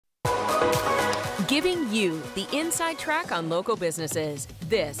Giving you the inside track on local businesses.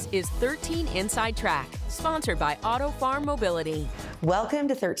 This is 13 Inside Track, sponsored by AutoFarm Mobility. Welcome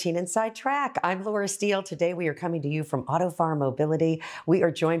to 13 Inside Track. I'm Laura Steele. Today we are coming to you from AutoFarm Mobility. We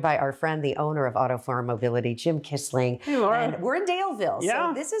are joined by our friend, the owner of AutoFarm Mobility, Jim Kissling. Hey, Laura. And we're in Daleville.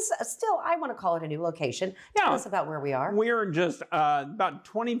 Yeah. So this is still, I want to call it a new location. Tell us about where we are. We're just about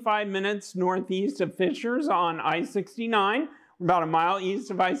 25 minutes northeast of Fishers on I-69. About a mile east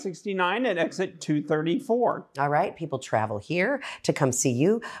of I-69 at exit 234. All right, people travel here to come see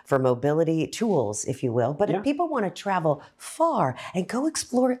you for mobility tools, if you will. But if people want to travel far and go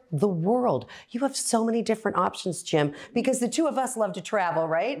explore the world, you have so many different options, Jim, because the two of us love to travel,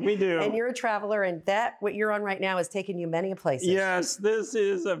 right? We do. And you're a traveler, and what you're on right now is taking you many places. Yes, this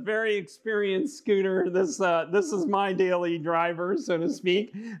is a very experienced scooter. This is my daily driver, so to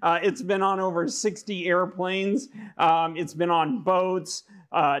speak. It's been on over 60 airplanes. It's been on boats,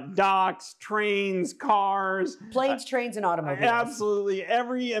 docks, trains, cars. Planes, trains, and automobiles. Absolutely.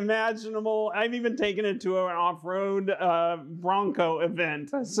 Every imaginable. I've even taken it to an off-road Bronco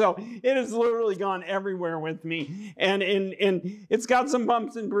event. So it has literally gone everywhere with me. And it's got some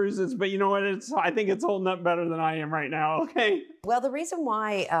bumps and bruises, but you know what? I think it's holding up better than I am right now, okay? Well, the reason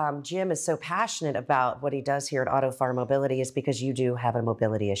why Jim is so passionate about what he does here at AutoFarm Mobility is because you do have a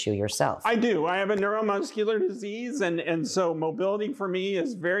mobility issue yourself. I do. I have a neuromuscular disease, and so mobility for me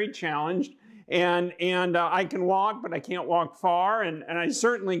is very challenged. And I can walk, but I can't walk far, and I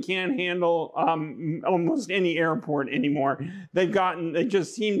certainly can't handle almost any airport anymore. They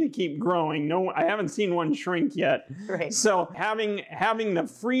just seem to keep growing. No, I haven't seen one shrink yet. Right. So having the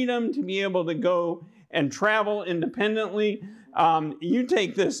freedom to be able to go and travel independently, you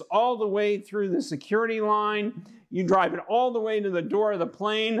take this all the way through the security line. You drive it all the way to the door of the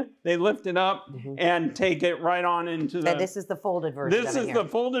plane. They lift it up and take it right on into the... And this is the folded version. This is the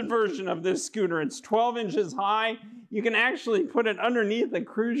folded version of this scooter. It's 12 inches high. You can actually put it underneath a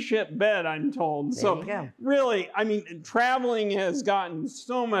cruise ship bed, I'm told. There you go. Really, I mean, traveling has gotten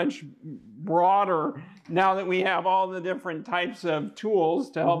so much broader now that we have all the different types of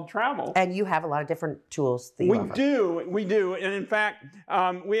tools to help travel. And you have a lot of different tools that you offer. We do. And in fact,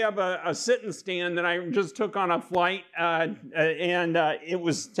 we have a sit-and stand that I just took on a flight, and it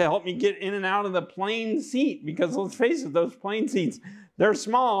was to help me get in and out of the plane seat, because let's face it, those plane seats, they're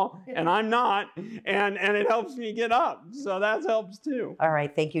small, and I'm not, and it helps me get up. So that helps too. All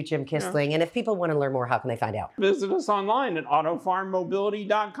right. Thank you, Jim Kissling. Yeah. And if people want to learn more, how can they find out? Visit us online at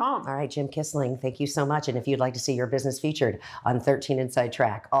AutoFarmMobility.com. All right, Jim Kissling, thank you so much. And if you'd like to see your business featured on 13 Inside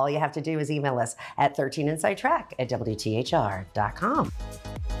Track, all you have to do is email us at 13insidetrack@WTHR.com.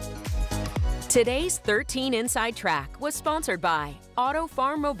 Today's 13 Inside Track was sponsored by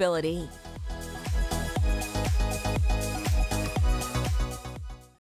AutoFarm Mobility.